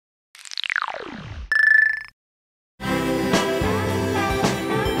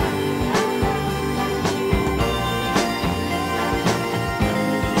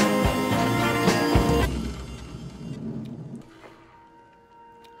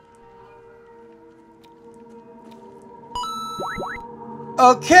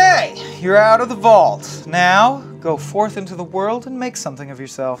Okay, you're out of the vault. Now, go forth into the world and make something of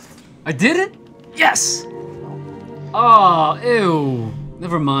yourself. I did it? Yes! Oh, ew.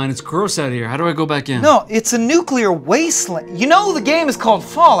 Never mind, it's gross out here. How do I go back in? No, it's a nuclear wasteland. You know the game is called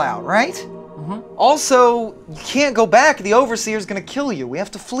Fallout, right? Uh-huh. Also, you can't go back. The Overseer's gonna kill you. We have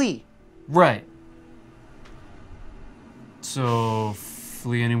to flee. Right. So,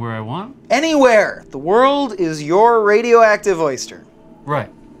 flee anywhere I want? Anywhere. The world is your radioactive oyster. Right.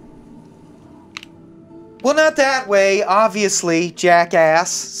 Well, not that way, obviously,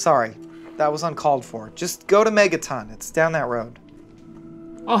 jackass. Sorry, that was uncalled for. Just go to Megaton. It's down that road.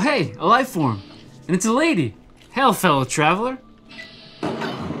 Oh, hey, a life form. And it's a lady. Hail, fellow traveler.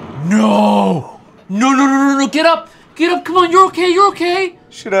 No! No, get up! Get up, come on, you're okay.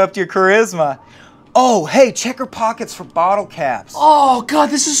 Should have upped your charisma. Oh, hey, check her pockets for bottle caps. Oh, God,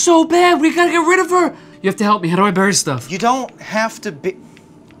 this is so bad. We gotta get rid of her. You have to help me. How do I bury stuff? You don't have to be...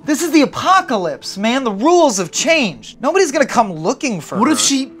 This is the apocalypse, man. The rules have changed. Nobody's gonna come looking for her. What if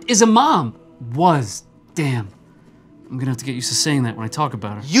she is a mom? Was. Damn. I'm gonna have to get used to saying that when I talk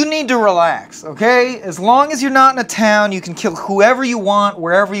about her. You need to relax, okay? As long as you're not in a town, you can kill whoever you want,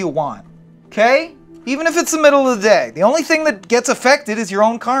 wherever you want. Okay? Even if it's the middle of the day. The only thing that gets affected is your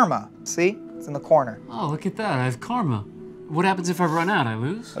own karma. See? It's in the corner. Oh, look at that. I have karma. What happens if I run out? I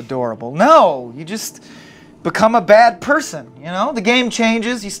lose? Adorable. No, you just become a bad person, you know? The game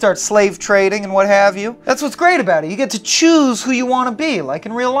changes, you start slave trading and what have you. That's what's great about it. You get to choose who you want to be, like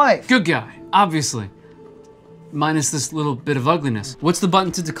in real life. Good guy, obviously. Minus this little bit of ugliness. What's the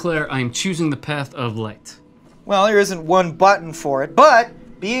button to declare I am choosing the path of light? Well, there isn't one button for it, but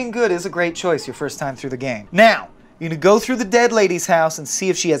being good is a great choice your first time through the game. Now, you're gonna go through the dead lady's house and see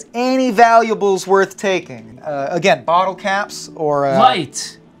if she has any valuables worth taking. Again, bottle caps or...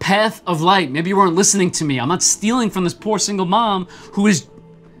 Light! Path of light. Maybe you weren't listening to me. I'm not stealing from this poor single mom who was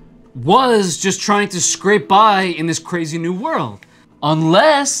just trying to scrape by in this crazy new world.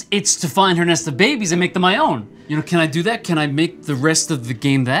 Unless it's to find her nest of babies and make them my own. You know, can I do that? Can I make the rest of the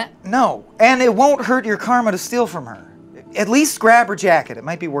game that? No, and it won't hurt your karma to steal from her. At least grab her jacket. It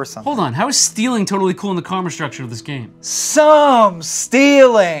might be worth something. Hold on, how is stealing totally cool in the karma structure of this game? Some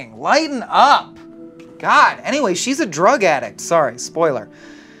stealing. Lighten up. God, anyway, she's a drug addict. Sorry, spoiler.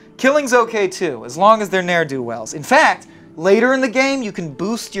 Killing's okay too, as long as they're ne'er-do-wells. In fact, later in the game, you can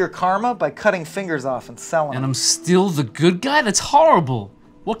boost your karma by cutting fingers off and selling them. And I'm still the good guy? That's horrible.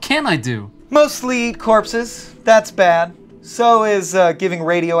 What can I do? Mostly eat corpses. That's bad. So is giving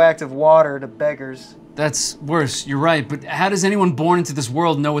radioactive water to beggars. That's worse, you're right, but how does anyone born into this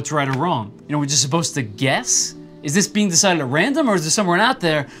world know what's right or wrong? You know, we're just supposed to guess? Is this being decided at random, or is there someone out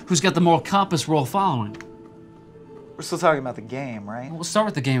there who's got the moral compass we're all following? We're still talking about the game, right? We'll start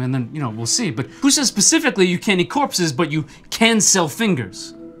with the game and then, you know, we'll see. But who says specifically you can't eat corpses, but you can sell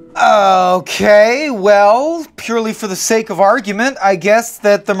fingers? Okay, well, purely for the sake of argument, I guess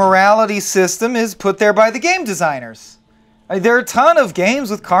that the morality system is put there by the game designers. There are a ton of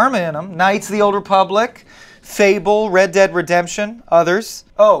games with karma in them. Knights of the Old Republic, Fable, Red Dead Redemption, others.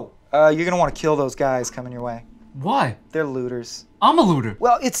 Oh, you're gonna want to kill those guys coming your way. Why? They're looters. I'm a looter.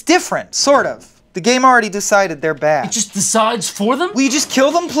 Well, it's different, sort of. The game already decided they're bad. It just decides for them? Will you just kill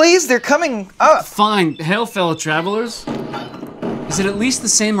them, please? They're coming up. Fine. Hail, fellow travelers. Is it at least the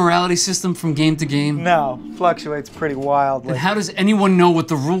same morality system from game to game? No, fluctuates pretty wildly. Then how does anyone know what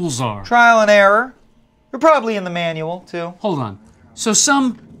the rules are? Trial and error. You're probably in the manual, too. Hold on. So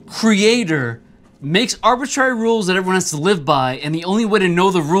some creator makes arbitrary rules that everyone has to live by, and the only way to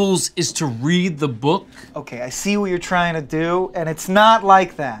know the rules is to read the book? Okay, I see what you're trying to do, and it's not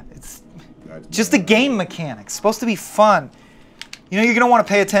like that. It's just a game mechanic. It's supposed to be fun. You know, you're gonna want to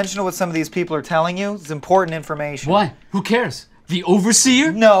pay attention to what some of these people are telling you. It's important information. Why? Who cares? The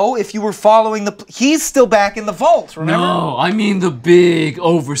Overseer? No, if you were following the... He's still back in the vault, remember? No, I mean the big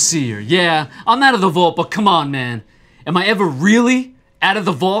Overseer. Yeah, I'm out of the vault, but come on, man. Am I ever really out of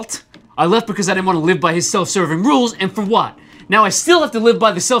the vault? I left because I didn't want to live by his self-serving rules, and for what? Now I still have to live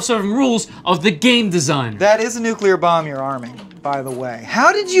by the self-serving rules of the game designer. That is a nuclear bomb you're arming, by the way.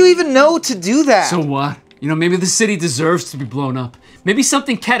 How did you even know to do that? So what? You know, maybe the city deserves to be blown up. Maybe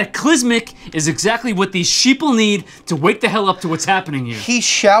something cataclysmic is exactly what these sheeple need to wake the hell up to what's happening here. He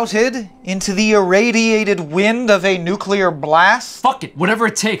shouted into the irradiated wind of a nuclear blast? Fuck it, whatever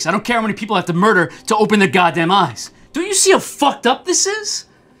it takes. I don't care how many people I have to murder to open their goddamn eyes. Don't you see how fucked up this is?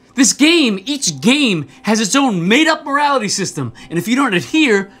 This game, each game, has its own made-up morality system, and if you don't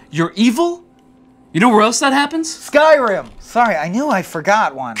adhere, you're evil? You know where else that happens? Skyrim! Sorry, I knew I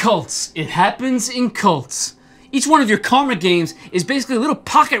forgot one. Cults. It happens in cults. Each one of your karma games is basically a little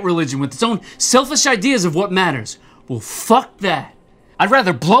pocket religion with its own selfish ideas of what matters. Well, fuck that. I'd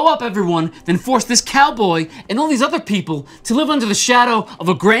rather blow up everyone than force this cowboy and all these other people to live under the shadow of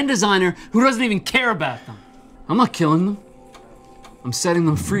a grand designer who doesn't even care about them. I'm not killing them. I'm setting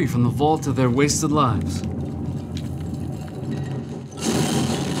them free from the vault of their wasted lives.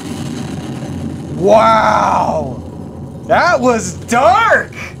 Wow! That was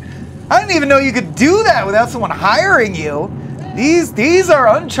dark! I didn't even know you could do that without someone hiring you. These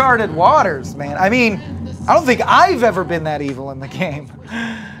are uncharted waters, man. I mean, I don't think I've ever been that evil in the game.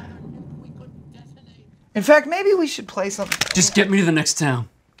 In fact, maybe we should play something. Just get me to the next town.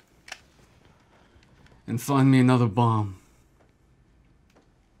 And find me another bomb.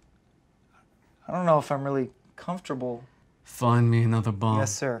 I don't know if I'm really comfortable. Find me another bomb.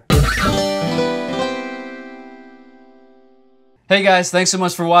 Yes, sir. Hey guys, thanks so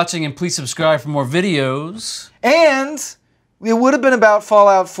much for watching, and please subscribe for more videos. And it would have been about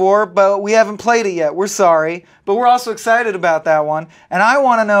Fallout 4, but we haven't played it yet. We're sorry. But we're also excited about that one. And I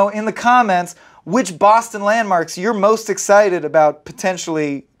want to know in the comments which Boston landmarks you're most excited about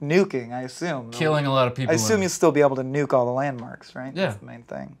potentially nuking, I assume. Killing a lot of people. I assume you'll still be able to nuke all the landmarks, right? Yeah. That's the main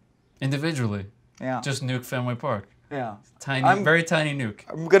thing. Individually. Yeah. Just nuke Fenway Park. Yeah. Tiny, very tiny nuke.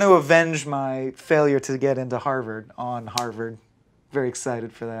 I'm going to avenge my failure to get into Harvard on Harvard. Very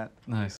excited for that. Nice.